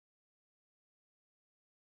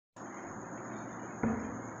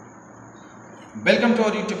Welcome to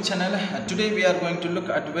our YouTube channel. Today we are going to look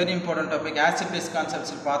at very important topic acid base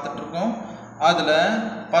concepts பார்த்துட்டு இருக்கோம். அதுல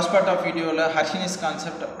first part of videoல Arrhenius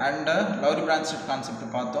concept and Lowry-Bronsted concept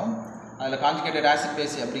பார்த்தோம். அதுல conjugated acid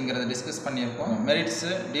base அப்படிங்கறத discuss பண்ணியிருக்கோம். Merits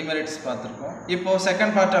demerits பார்த்திருக்கோம். இப்போ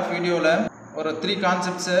second part of வீடியோல ஒரு 3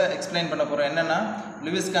 கான்செப்ட்ஸ் எக்ஸ்பிளைன் பண்ண போறோம். என்னன்னா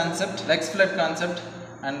Lewis concept, Lux-Flood concept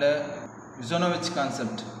and Usanovich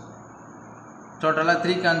concept. Total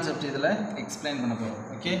 3 concepts idhula explain panna porom.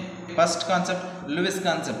 Okay, first concept Lewis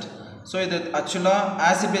concept. So idu actually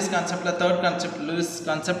acid base concept la third concept Lewis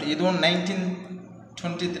concept idhum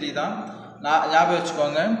 1923 da ஞாபகம்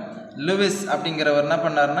வெச்சுக்கோங்க. Lewis அப்படிங்கறவர் என்ன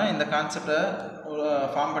பண்ணாருன்னா இந்த கான்செப்ட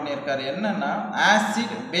form பண்ணியிருக்காரு. என்னன்னா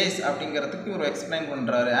acid base அப்படிங்கிறதுக்கு ஒரு explain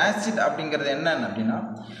பண்றாரு. ஆசிட் அப்படிங்கிறது என்னன்னு அப்படின்னா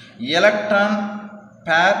electron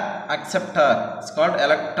pair acceptor. It's called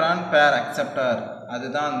electron pair acceptor.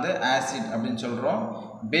 அதுதான் வந்து ஆசிட் அப்படின்னு சொல்றோம்.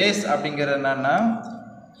 பேஸ் அப்படிங்கிறது என்னன்னா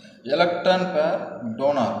எலக்ட்ரான் பேர்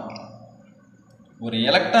டோனர். ஒரு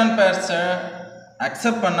எலக்ட்ரான் பேர்ஸை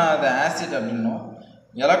அக்செப்ட் பண்ணாத ஆசிட் அப்படின்னும்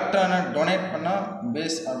எலக்ட்ரானை டொனேட் பண்ணா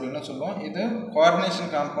பேஸ் அப்படின்னு சொல்லுவோம். இது கோஆர்டினேஷன்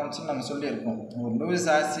காம்பவுண்ட்ஸ் நம்ம சொல்லியிருக்கோம். ஒரு லூயிஸ்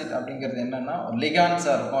ஆசிட் அப்படிங்கிறது என்னன்னா ஒரு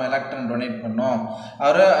லிகான்ஸாக இருக்கும், எலக்ட்ரான் டொனேட் பண்ணோம்.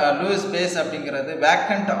 லூயிஸ் பேஸ் அப்படிங்கிறது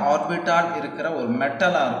வேக்கண்ட் ஆர்பிட்டால் இருக்கிற ஒரு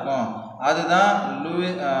மெட்டலாக இருக்கும். அதுதான்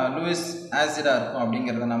லூயிஸ் ஆசிடாக இருக்கும்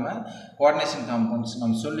அப்படிங்கிறத நம்ம கோஆர்டினேஷன் காம்பவுண்ட்ஸ்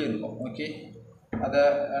நம்ம சொல்லியிருக்கோம். ஓகே, அதை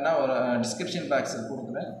வேணா ஒரு டிஸ்கிரிப்ஷன் பாக்ஸில்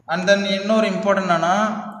கொடுக்குறேன். அண்ட் தென் இன்னொரு இம்பார்ட்டன்ட்னா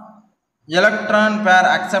எலக்ட்ரான் பேர்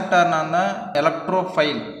அக்செப்டார்னா தான்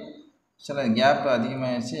எலக்ட்ரோஃபைல். சில கேப்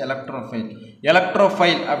அதிகமாகிடுச்சு.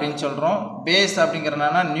 எலக்ட்ரோஃபைல் அப்படின்னு சொல்கிறோம். பேஸ்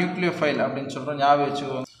அப்படிங்கிறனா நியூக்ளியோஃபைல் அப்படின்னு சொல்கிறோம். ஞாபகம்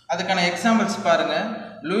வச்சுக்கோங்க. அதுக்கான எக்ஸாம்பிள்ஸ் பாருங்கள்.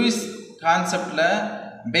 லூயிஸ் கான்செப்டில்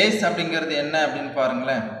பேஸ் அப்படிங்கிறது என்ன அப்படின்னு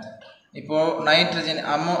பாருங்களேன். இப்போது நைட்ரஜன்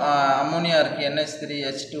அம்மோனியா இருக்குது, NH3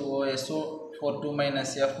 H2O SO4 2-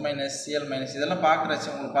 F- Cl- இதெல்லாம் பார்க்குறச்சு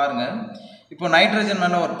உங்களுக்கு பாருங்கள். இப்போ நைட்ரஜன்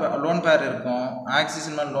மேலே ஒரு லோன் பேர் இருக்கும்,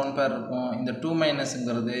 ஆக்சிஜன் மேலே லோன் பேர் இருக்கும். இந்த 2-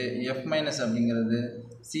 F- அப்படிங்கிறது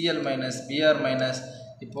Cl-, Br-.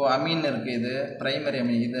 இப்போது அமீன் இருக்குது, இது ப்ரைமரி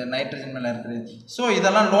அமீன், இது நைட்ரஜன் மேலே இருக்குது. ஸோ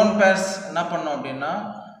இதெல்லாம் லோன் பேர்ஸ் என்ன பண்ணோம் அப்படின்னா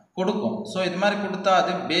கொடுக்கும். ஸோ இது மாதிரி கொடுத்தா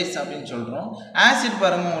அது பேஸ் அப்படின்னு சொல்கிறோம். ஆசிட்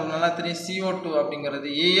பாருங்கள், உங்களுக்கு நல்லா தெரியும். CO2 அப்படிங்கிறது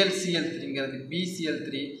AlCl3ங்கிறது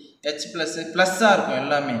BCl3 H+ ப்ளஸ்ஸாக இருக்கும்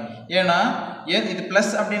எல்லாமே. ஏன்னா இது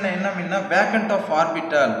ப்ளஸ் அப்படின்னா என்ன அப்படின்னா வேக்கண்ட் ஆஃப்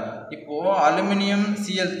ஆர்பிட்டால். இப்போது அலுமினியம்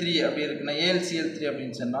Cl3 அப்படி இருக்குன்னா AlCl3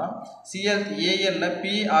 அப்படின்னு சொன்னால் Alல P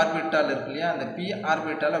ஆர்பிட்டால் இருக்கு இல்லையா, அந்த P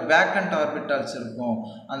ஆர்பிட்டாலில் வேக்கண்ட் ஆர்பிட்டால்ஸ் இருக்கும்.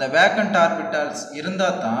 அந்த வேக்கண்ட் ஆர்பிட்டால்ஸ்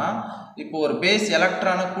இருந்தால் தான் இப்போது ஒரு பேஸ்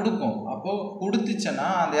எலக்ட்ரானை கொடுக்கும். அப்போது கொடுத்துச்சுன்னா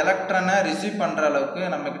அந்த எலக்ட்ரானை ரிசீவ் பண்ணுற அளவுக்கு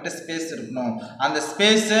நம்மக்கிட்ட ஸ்பேஸ் இருக்கணும். அந்த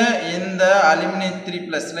ஸ்பேஸு இந்த அலுமினியம்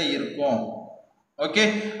 3+ இருக்கும். ஓகே,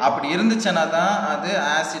 அப்படி இருந்துச்சுன்னா தான் அது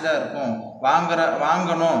ஆசிடாக இருக்கும்.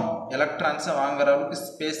 வாங்கணும் எலக்ட்ரான்ஸை வாங்குற அளவுக்கு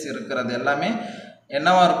ஸ்பேஸ் இருக்கிறது எல்லாமே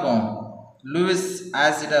என்னவா இருக்கும்? லூயிஸ்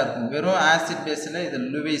ஆசிடாக இருக்கும். வெறும் ஆசிட் பேஸில் இது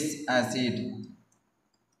லூயிஸ் ஆசிட்.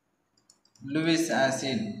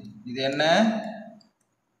 இது என்ன?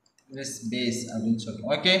 லூயிஸ் பேஸ் அப்படின்னு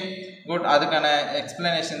சொல்லுவோம். Okay, good. அதுக்கான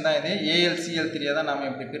எக்ஸ்பிளனேஷன் தான் இது. AlCl3 தான் நம்ம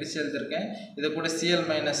இப்படி பிரித்து எழுதியிருக்கேன். இது கூட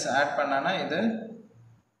Cl- ஆட் பண்ணானா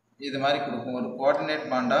இது மாதிரி கொடுக்கும். ஒரு கோஆர்டினேட்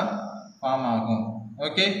பாண்டாக ஃபார்ம் ஆகும்.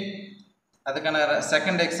 ஓகே, அதுக்கான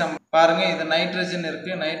செகண்ட் எக்ஸாம்பிள் பாருங்கள். இது நைட்ரஜன்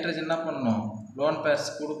இருக்குது. நைட்ரஜன் என்ன பண்ணணும்? லோன் பேர்ஸ்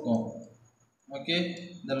கொடுக்கும். ஓகே,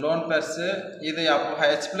 இந்த லோன் பேர்ஸு இது அப்போ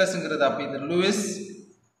H+ங்கிறது. அப்போ இது லூயிஸ்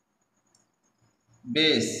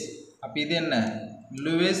பேஸ். அப்போ இது என்ன?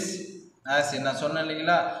 Lewis acid. நான் சொன்னேன்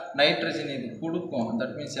இல்லைங்களா, நைட்ரஜன் இது கொடுக்கும்.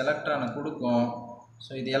 தட் மீன்ஸ் எலக்ட்ரானை கொடுக்கும்.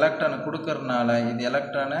 ஸோ இது எலக்ட்ரானை கொடுக்கறதுனால இது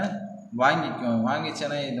எலக்ட்ரானை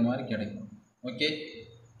வாங்கிச்சேன்னா இது மாதிரி கிடைக்கும். Okay,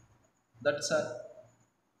 that's all.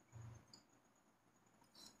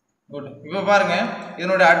 குட். இப்போ பாருங்க,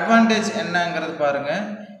 இதனுடைய அட்வான்டேஜ் என்னங்கிறது பாருங்க.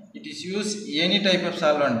 It is use any type of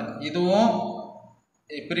solvent. இதுவும்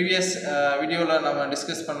ப்ரீவியஸ் வீடியோவில் நம்ம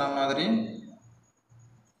டிஸ்கஸ் பண்ண மாதிரி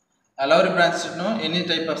Lowry-Bronsted any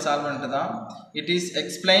type of solvent தான். It is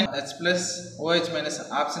explain H+ OH-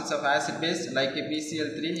 options of acid base like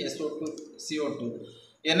BCl3 SO2 CO2.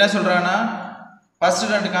 என்ன சொல்கிறாங்கன்னா ஃபஸ்ட்டு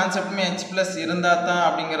 2 கான்செப்ட்டுமே H+ இருந்தால் தான்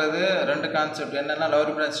அப்படிங்கிறது 2 கான்செப்ட். என்னென்னா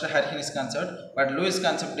Lowry-Bronsted, Arrhenius concept. But Lewis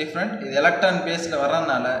concept different. இது எலக்ட்ரான் பேஸில்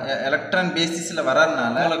வர்றதுனால, எலக்ட்ரான் பேசிஸில்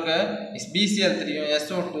வர்றதுனால உங்களுக்கு BCl3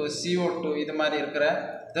 SO2 CO2 இது மாதிரி இருக்கிற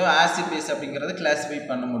ஆசிட் பேஸ் அப்படிங்கிறது கிளாஸிஃபை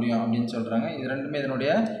பண்ண முடியும் அப்படின்னு சொல்கிறாங்க. இது ரெண்டுமே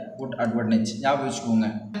இதனுடைய குட் அட்வான்டேஜ். ஞாபகம் வச்சுக்கோங்க.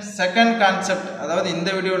 செகண்ட் கான்செப்ட், அதாவது இந்த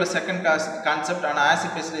வீடியோவில் செகண்ட் கான்செப்ட், ஆனால்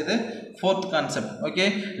ஆசிட் பேஸில் இது 4th concept. Okay,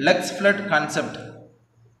 Lux-Flood concept.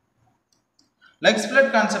 Lux-Flood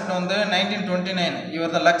concept வந்து 1929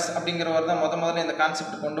 இவர் தான் லக்ஸ் அப்படிங்கிறவர் தான் முதல்ல இந்த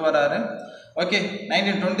கான்செப்ட் கொண்டு வராரு. ஓகே,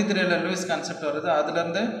 1923 லூயிஸ் கான்செப்ட் வருது.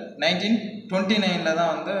 அதுலேருந்து 19 29ல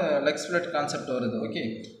தான் வந்து Lux-Flood கான்செப்ட் வருது. ஓகே,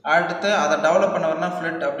 அடுத்து அதை டெவலப் பண்ணவர்னா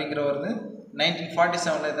ஃப்ளட் அப்படிங்கிற வருது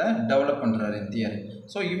 1947ல இதை டெவலப் பண்ணுறாரு இந்த தியரி.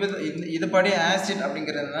 ஸோ இதுபடி ஆசிட்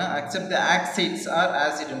அப்படிங்கிறதுனா அக்செப்ட் தி ஆக்சைட்ஸ் ஆர்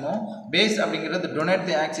ஆசிட்னும், பேஸ் அப்படிங்கிறது டொனேட்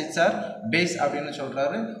தி ஆக்சைட்ஸ் ஆர் பேஸ் அப்படின்னு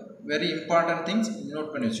சொல்கிறாரு. வெரி இம்பார்ட்டன்ட் திங்ஸ்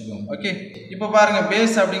நோட் பண்ணி வச்சுக்கோங்க. ஓகே, இப்போ பாருங்கள்,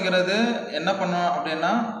 பேஸ் அப்படிங்கிறது என்ன பண்ணோம்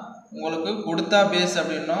அப்படின்னா உங்களுக்கு கொடுத்தா பேஸ்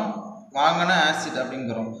அப்படின்னும் வாங்கினா ஆசிட்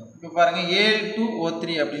அப்படிங்கிறோம். இப்போ பாருங்கள்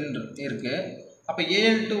Al2O3 அப்படின்னு இருக்குது. அப்போ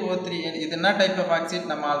Al2O3 இது என்ன டைப் ஆஃப் ஆக்சைட்?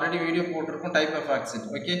 நம்ம ஆல்ரெடி வீடியோ போட்டிருக்கோம் type of oxide.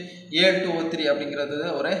 Okay, Al2O3 அப்படிங்கிறது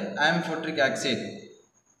ஒரு ஆம்ஃபோட்ரிக் ஆக்சைடு.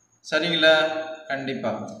 சரிங்களா?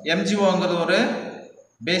 கண்டிப்பாக. MgOங்கிறது ஒரு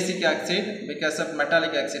பேசிக் oxide because of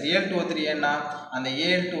metallic oxide. Al2O3 ஏன்னா அந்த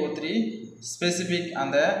Al2O3 ஸ்பெசிஃபிக்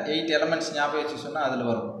அந்த 8 எலமெண்ட்ஸ் ஞாபகம் வச்சு சொன்னால் அதில்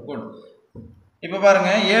வரும். குட். இப்போ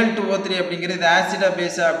பாருங்கள், Al2O3 அப்படிங்கிறது இது ஆசிடா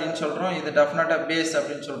பேஸா அப்படின்னு சொல்கிறோம், இது டெஃபினட்டாக பேஸ்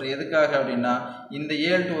அப்படின்னு சொல்கிறோம். எதுக்காக அப்படின்னா இந்த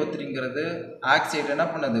Al2O3ங்கிறது ஆக்சைடு என்ன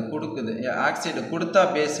பண்ணுது? கொடுக்குது. ஆக்சைடு கொடுத்தா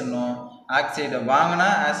பேஸுன்னும், ஆக்சைடை வாங்கினா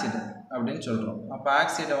ஆசிடு அப்படின்னு சொல்கிறோம். அப்போ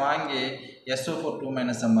ஆக்சைடை வாங்கி SO4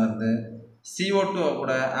 2- மாறுது, CO2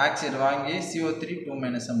 கூட ஆக்சைடு வாங்கி CO3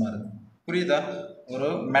 2- மாறுது. புரியுதா? ஒரு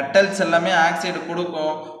மெட்டல்ஸ் எல்லாமே ஆக்சைடு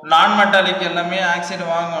கொடுக்கும், நான் மெட்டாலிக் எல்லாமே ஆக்சைடு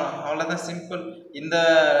வாங்கணும். அவ்வளோதான், சிம்பிள். இந்த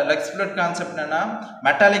Lux-Flood கான்செப்ட் என்னன்னா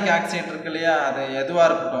மெட்டாலிக் ஆக்சைடு இருக்கு இல்லையா, அது எதுவாக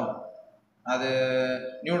இருக்கட்டும், அது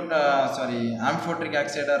ஆம்ஃபோட்ரிக்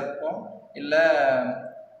ஆக்சைடாக இருக்கும் இல்லை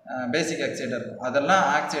பேசிக் ஆக்சைடாக இருக்கும், அதெல்லாம்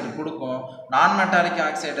ஆக்சைடு கொடுக்கும். நான் மெட்டாலிக்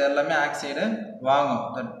ஆக்சைடு எல்லாமே ஆக்சைடு வாங்கும்.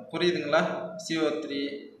 புரியுதுங்களா? CO3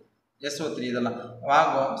 SO3 இதெல்லாம்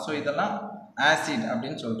வாங்கும். ஸோ இதெல்லாம் ஆசிட்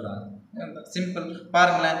அப்படின்னு சொல்கிறாங்க. சிம்பிள்.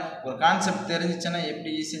 பாருங்களேன், ஒரு கான்செப்ட் தெரிஞ்சிச்சுன்னா எப்படி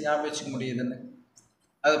ஈஸியாக ஞாபகம் வச்சுக்க முடியுதுன்னு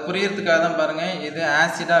அது புரியறதுக்காக தான் பாருங்கள். இது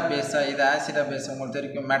ஆசிடா பேஸா, இது ஆசிடா பேஸ் உங்களுக்கு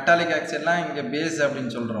தெரியும். மெட்டாலிக் ஆக்சைட்லாம் இங்கே பேஸ்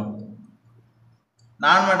அப்படின்னு சொல்கிறோம்,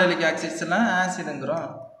 நான் மெட்டாலிக் ஆக்சைட்ஸ்லாம் ஆசிடுங்கிறோம்.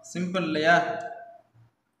 சிம்பிள் இல்லையா?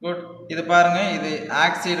 குட். இது பாருங்கள், இது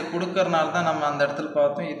ஆக்சைடு கொடுக்கறனால தான் நம்ம அந்த இடத்துல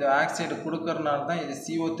பார்த்தோம். இது ஆக்சைடு கொடுக்கறனால தான் இது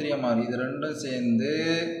CO3 மாறும். இது ரெண்டும் சேர்ந்து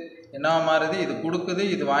என்ன மாறுது? இது கொடுக்குது,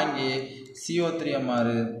 இது வாங்கி CO3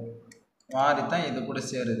 மாறி தான் இது கூட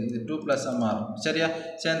சேருது. இது 2+ மாறும். சரியா?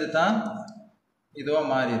 சேர்ந்து தான் இதுவாக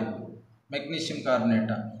மாறி இருக்கு, மெக்னீஷியம்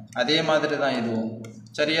கார்பனேட்டா. அதே மாதிரி தான் இதுவும்.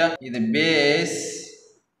 சரியா? இது பேஸ்,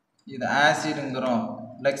 இது ஆசிடுங்கிறோம்.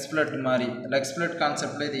 Lux-Flood மாதிரி Lux-Flood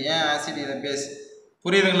கான்செப்டில் இது ஏன் ஆசிட், இது பேஸ்.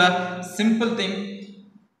 புரியுதுங்களா? Simple thing.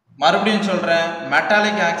 மறுபடியும் சொல்கிறேன்,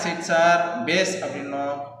 மெட்டாலிக் ஆக்சைட்ஸ் ஆர் பேஸ்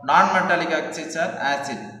அப்படின்னும், நான் மெட்டாலிக் ஆக்சைட்ஸ் ஆர்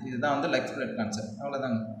ஆசிட். இதுதான் வந்து Lux-Flood கான்செப்ட்.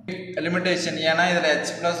 அவ்வளோதாங்க. லிமிட்டேஷன், ஏன்னா இதில்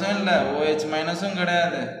H+ இல்லை, OH-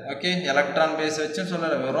 கிடையாது. ஓகே, எலக்ட்ரான் பேஸ் வச்சும்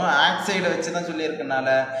சொல்லலை, வெறும் ஆக்சைடை வச்சு தான் சொல்லியிருக்கனால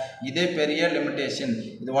இதே பெரிய லிமிட்டேஷன்.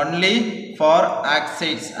 இது ஒன்லி ஃபார்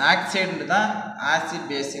ஆக்சைட்ஸ். ஆக்சைடு தான் ஆசிட்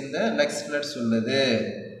பேஸ் இந்த Lux-Flood சொல்லுது.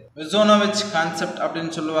 உசானோவிச் கான்செப்ட்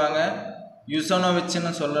அப்படின்னு சொல்லுவாங்க,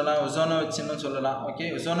 யுசானோவிச்னு சொல்லலாம், உசானோவிச்னு சொல்லலாம். Okay,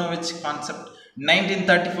 உசானோவிச் concept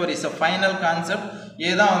 1934 is a final concept.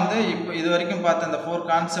 இதுதான் வந்து இப்போ இது வரைக்கும் பார்த்த அந்த 4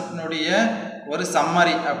 கான்செப்டினுடைய ஒரு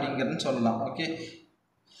சம்மரி அப்படிங்கிறதுன்னு சொல்லலாம். ஓகே,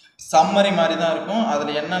 சம்மரி மாதிரி தான் இருக்கும்.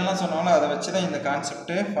 அதில் என்னெல்லாம் சொன்னாலும் அதை வச்சு தான் இந்த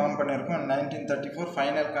கான்செப்ட்டு ஃபார்ம் பண்ணியிருக்கோம். 1934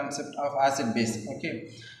 final concept of acid base. Okay,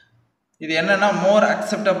 இது என்னென்னா மோர்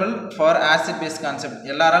acceptable for acid base concept,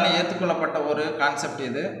 எல்லாராலும் ஏற்றுக்கொள்ளப்பட்ட ஒரு கான்செப்ட்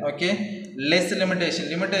இது. ஓகே, லெஸ்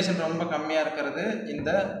லிமிட்டேஷன் ரொம்ப கம்மியாக இருக்கிறது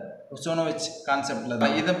இந்த உசானோவிச் கான்செப்டில்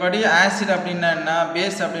தான். இதுபடி ஆசிட் அப்படின்னா என்ன,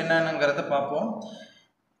 பேஸ் அப்படின்னாங்கிறத பார்ப்போம்.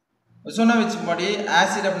 உசானோவிச் படி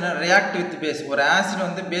ஆசிட் அப்படின்னா ரியாக்ட் வித் பேஸ். ஒரு ஆசிட்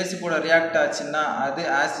வந்து பேஸு கூட ரியாக்ட் ஆச்சுன்னா அது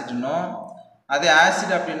ஆசிட்னும், அது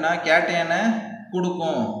ஆசிட் அப்படின்னா கேட்டையனை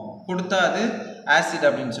கொடுத்தா அது ஆசிட்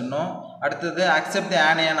அப்படின்னு சொன்னோம். அடுத்தது அக்செப்ட் தி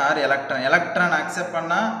ஆனியன் ஆர் எலக்ட்ரான் அக்செப்ட்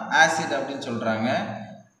பண்ணால் ஆசிட் அப்படின்னு சொல்கிறாங்க,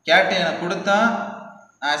 கேட்டையனை கொடுத்தா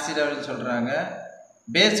ஆசிட் அப்படின்னு சொல்கிறாங்க,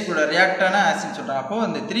 பேஸ் கூட ரியாக்ட் ஆனால் ஆசிட் சொல்கிறாங்க. அப்போது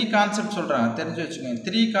இந்த 3 கான்செப்ட் சொல்கிறாங்க, தெரிஞ்சு வச்சுக்கோங்க.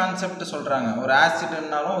 3 கான்செப்ட் சொல்கிறாங்க, ஒரு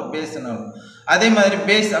ஆசிட்னாலும் ஒரு பேஸ்னாலும். அதே மாதிரி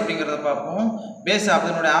பேஸ் அப்படிங்கிறத பார்ப்போம். பேஸ்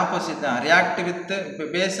அதனுடைய ஆப்போசிட் தான், ரியாக்ட் வித். இப்போ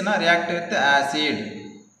பேஸ்னா ரியாக்ட் வித் ஆசிட்.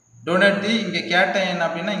 டொனேட் தி, இங்கே கேட்டையன்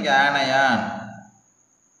அப்படின்னா இங்கே ஆனயான்.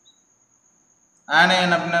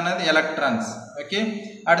 ஆனயான் அப்படின்னா எலக்ட்ரான்ஸ். ஓகே,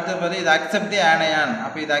 அடுத்தது பார்த்து இது அக்செப்ட் தி ஆனயான்,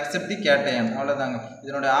 அப்போ இது அக்செப்ட் தி கேட்டையன். அவ்வளோதாங்க,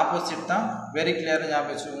 இதனுடைய ஆப்போசிட் தான். வெரி கிளியராக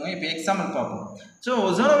ஞாபகம் வச்சுக்கோங்க. இப்போ எக்ஸாம்பிள் பார்ப்போம். ஸோ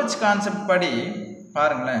உசானோவிச் கான்செப்ட் படி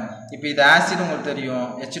பாருங்களேன், இப்போ இது ஆசிட் உங்களுக்கு தெரியும்,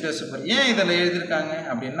 H2 சூப்பர். ஏன் இதில் எழுதியிருக்காங்க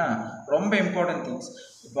அப்படின்னா ரொம்ப இம்பார்ட்டன்ட் திங்ஸ்.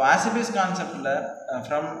 இப்போ ஆசிட் பேஸ் கான்செப்டில்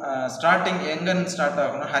ஃப்ரம் ஸ்டார்டிங் எங்கன்னு ஸ்டார்ட்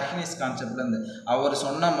ஆகணும், Arrhenius கான்செப்ட்லேருந்து அவர்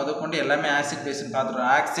சொன்னால் முதற்கொண்டு எல்லாமே ஆசிட் பேஸ்ன்னு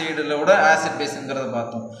பார்த்துருவோம். ஆக்சைடில் கூட ஆசிட் பேஸுங்கிறத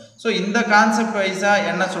பார்த்தோம். ஸோ இந்த கான்செப்ட் வைஸாக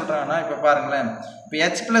என்ன சொல்கிறாங்கன்னா, இப்போ பாருங்களேன், இப்போ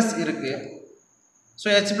H+ இருக்குது. So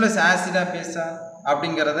H+ ஆசிடா பேஸா?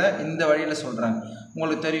 அப்படிங்கிறத இந்த வழியில் சொல்கிறாங்க.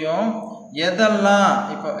 உங்களுக்கு தெரியும் எதெல்லாம்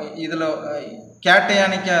இப்போ இதில்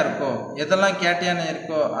கேட்டையானிக்காக இருக்கோ, எதெல்லாம் கேட்டையானி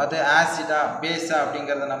இருக்கோ அது ஆசிடா பேஸா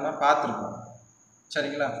அப்படிங்கிறத நம்ம பார்த்துருக்கோம்.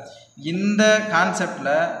 சரிங்களா? இந்த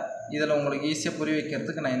கான்செப்டில் இதில் உங்களுக்கு ஈஸியாக புரிய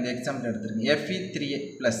வைக்கிறதுக்கு நான் இந்த எக்ஸாம்பிள் எடுத்துருக்கேன்.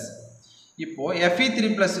 Fe3+. இப்போது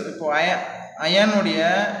Fe3+, இப்போது அயனுடைய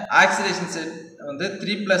ஆக்சிடேஷன் செட் வந்து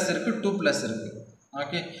 3+ இருக்குது, 2+ இருக்குது.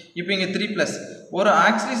 ஓகே, இப்போ இங்கே 3+. ஒரு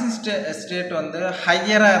ஆக்சிடேஷன் ஸ்டேட் வந்து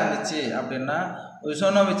ஹையராக இருந்துச்சு அப்படின்னா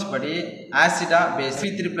உசானோவிச் படி ஆசிடா பேஸ்.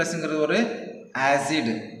 Fe3+ங்கிறது ஒரு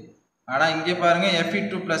ஆசிட். ஆனால் இங்கே பாருங்கள்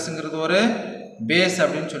Fe2+ங்கிறது ஒரு பேஸ்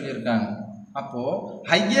அப்படின்னு சொல்லியிருக்காங்க. அப்போது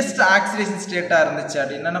ஹையஸ்ட் ஆக்சிடேஷன் ஸ்டேட்டாக இருந்துச்சு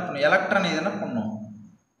அப்படின்னா என்ன பண்ணும்? எலக்ட்ரான் இது என்ன பண்ணும்?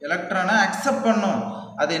 எலக்ட்ரானை அக்செப்ட் பண்ணும்.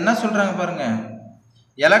 அது என்ன சொல்கிறாங்க பாருங்கள்,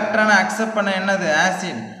 எலக்ட்ரானை அக்செப்ட் பண்ண என்னது?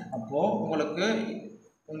 ஆசிட். அப்போது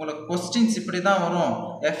உங்களுக்கு கொஸ்டின்ஸ் இப்படி தான் வரும்.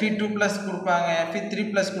 Fe2+ கொடுப்பாங்க,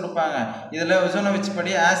 Fe3+ கொடுப்பாங்க. இதில் உசானோவிச்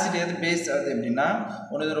படி ஆசிட் எது பேஸ் அது எப்படின்னா,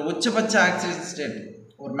 ஒரு உச்சபட்ச ஆக்சிடேஷன் ஸ்டேட்.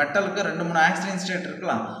 ஒரு மெட்டலுக்கு 2-3 ஆக்சிடேஷன் ஸ்டேட்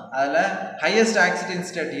இருக்கலாம். அதில் ஹையஸ்ட் ஆக்சிடேஷன்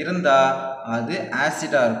ஸ்டேட் இருந்தால் அது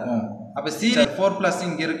ஆசிடாக இருக்கும். அப்போ C4+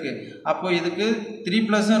 இங்கே இருக்குது. அப்போது இதுக்கு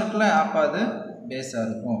 3+ம் இருக்குல்ல, அப்போ அது பேஸாக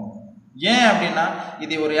இருக்கும். ஏன் அப்படின்னா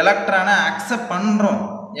இது ஒரு எலக்ட்ரானை அக்செப்ட் பண்ணுறோம்.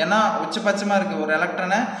 ஏன்னா உச்சபட்சமாக இருக்குது. ஒரு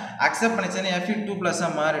எலக்ட்ரானை அக்செப்ட் பண்ணிச்சுன்னா Fe2+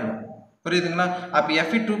 மாறிடும். புரியுதுங்களா? அப்போ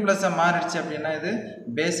Fe2+ மாறிடுச்சு அப்படின்னா இது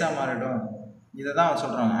பேஸாக மாறிடும். இதை தான்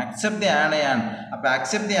சொல்கிறாங்க அக்செப்ட் தி ஆனையான். அப்போ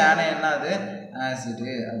அக்செப்ட் தி ஆனையான்னா அது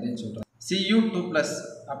ஆசிடு அப்படின்னு சொல்கிறாங்க. Cu2+.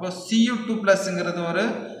 அப்போ Cu2+ங்கிறது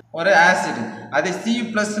ஒரு ஆசிடு, அதே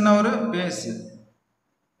Cu+ன்னா ஒரு பேஸு.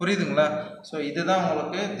 புரியுதுங்களா? ஸோ இதுதான்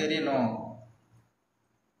உங்களுக்கு தெரியணும்.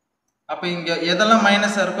 அப்போ இங்கே எதெல்லாம்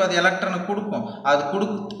மைனஸாக இருக்கோ அது எலக்ட்ரானை கொடுக்கும். அது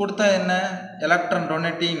கொடுத்தா என்ன? Electron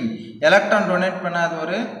donating. எலக்ட்ரான் டொனேட் பண்ணால் அது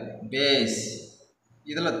ஒரு பேஸ்.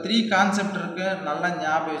 இதில் 3 கான்செப்ட் இருக்குது. நல்லா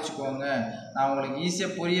ஞாபகம் வச்சுக்கோங்க. நான் உங்களுக்கு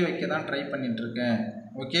ஈஸியாக புரிய வைக்க தான் ட்ரை பண்ணிகிட்ருக்கேன்.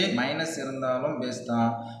 ஓகே, மைனஸ் இருந்தாலும் பேஸ் தான்,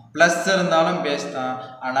 ப்ளஸ் இருந்தாலும் பேஸ் தான்.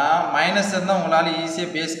 ஆனால் மைனஸ் இருந்தால் உங்களால்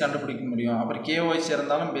ஈஸியாக பேஸ் கண்டுபிடிக்க முடியும். அப்புறம் KOH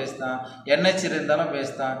இருந்தாலும் பேஸ் தான், NH இருந்தாலும்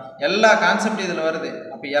பேஸ் தான். எல்லா கான்செப்டும் இதில் வருது.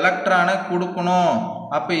 அப்போ எலக்ட்ரானை கொடுக்கணும்.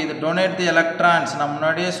 அப்போ இது டொனேட் தி எலக்ட்ரான்ஸ். நான்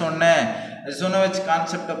முன்னாடியே சொன்னேன், உசானோவிச்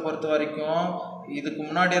கான்செப்டை பொறுத்த வரைக்கும் இதுக்கு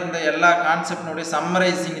முன்னாடி இருந்த எல்லா கான்செப்டினுடைய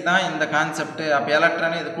சம்மரைசிங் தான் இந்த கான்செப்ட். அப்போ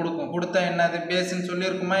எலக்ட்ரானை இது கொடுக்கும். கொடுத்தா என்னது? பேஸ்ன்னு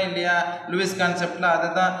சொல்லியிருக்குமா இல்லையா? லூயிஸ் கான்செப்டில்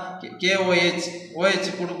அதுதான் KOH. OH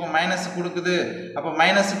கொடுக்கும், மைனஸ் கொடுக்குது. அப்போ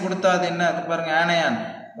மைனஸ் கொடுத்தா அது என்ன? அது பாருங்கள் ஆனையான்.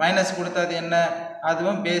 மைனஸ் கொடுத்தா அது என்ன?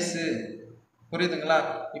 அதுவும் பேஸு. புரியுதுங்களா?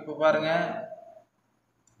 இப்போ பாருங்கள்,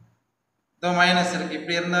 இதோ மைனஸ் இருக்குது.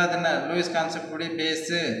 இப்படி இருந்தால் அது என்ன? லூயிஸ் கான்செப்ட் உடைய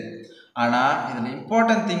பேஸு. ஆனால் இதில்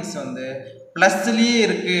இம்பார்ட்டன்ட் திங்ஸ் வந்து ப்ளஸ்லேயே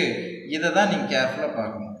இருக்குது. இதை தான் நீங்கள் கேர்ஃபுல்லாக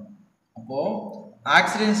பார்க்கணும். அப்போது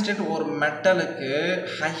ஆக்சிடேஷன் ஸ்டேட் ஒரு மெட்டலுக்கு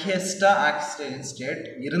ஹையஸ்ட்டாக ஆக்சிடேஷன் ஸ்டேட்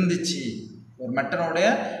இருந்துச்சு, ஒரு மெட்டலுடைய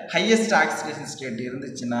ஹையஸ்ட் ஆக்சிடேஷன் ஸ்டேட்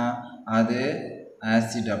இருந்துச்சுன்னா அது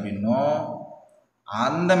ஆசிட் அப்படின்னும்,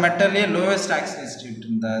 அந்த மெட்டல்லே லோவஸ்ட் ஆக்சிடேஷன் ஸ்டேட்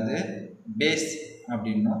இருந்தால் அது பேஸ்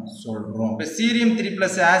அப்படின்னும் சொல்கிறோம். இப்போ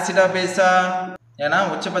Cerium3+ ஆசிடா பேஸா? ஏன்னா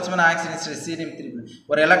உச்சபட்சமான ஆக்சிடேஷன் ஸ்டேட் Cerium3+.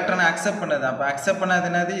 ஒரு எலக்ட்ரானை அக்செப்ட் பண்ணுது. அப்போ அக்செப்ட் பண்ணாது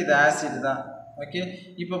என்னது? இது ஆசிட் தான். ஓகே,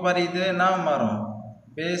 இப்போ பாரு, இது என்ன மாறும்?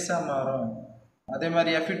 பேஸாக மாறும். அதே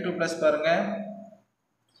மாதிரி Fe2+ பாருங்கள்,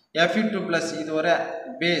 Fe2+ இது ஒரு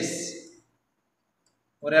பேஸ்,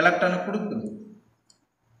 ஒரு எலக்ட்ரானை கொடுக்குது.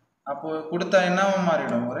 அப்போது கொடுத்தா என்னவும்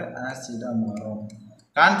மாறிடும்? ஒரு ஆசிடாக மாறும்.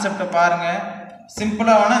 கான்செப்டை பாருங்கள்,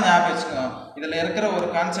 சிம்பிளாக வேணால் ஞாபகம் வச்சுக்கோங்க. இதில் இருக்கிற ஒரு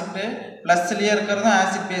கான்செப்ட்டு ப்ளஸ்லேயே இருக்கிறதும்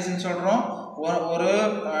ஆசிட் பேஸ்ன்னு சொல்கிறோம். ஒரு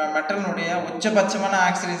மெட்டலினுடைய உச்சபட்சமான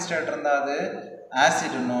ஆக்சிடேஷன் ஸ்டேட் இருந்தால் அது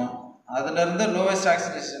ஆசிட்னும், அதுலேருந்து லோவஸ்ட்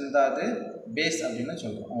ஆக்சிடேஷன் இருந்தால் அது பேஸ் அப்படின்னு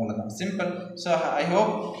சொல்கிறோம். அவ்வளோதான், simple. So I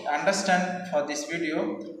hope understand for this video.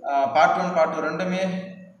 Part 1 part 2 ரெண்டுமே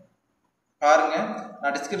பாருங்கள்.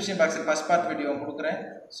 நான் டிஸ்கிரிப்ஷன் பாக்ஸில் ஃபஸ்ட் பார்ட் வீடியோ கொடுக்குறேன்.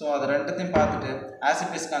 ஸோ அது ரெண்டுத்தையும் பார்த்துட்டு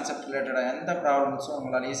ஆசிட் பேஸ் கான்செப்ட் ரிலேட்டடாக எந்த ப்ராப்ளம்ஸும்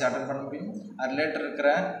உங்களால் ஈஸியாக அட்டன் பண்ண முடியும். அது ரிலேட்டட்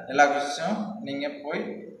இருக்கிற எல்லா கொஸ்டின்ஸும் நீங்கள் போய்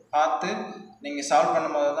பார்த்து நீங்கள் சால்வ்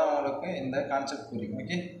பண்ணும்போது தான் உங்களுக்கு இந்த கான்செப்ட் புரியும்.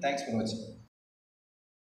 ஓகே, தேங்க்ஸ் ஃபார் வாட்சிங்.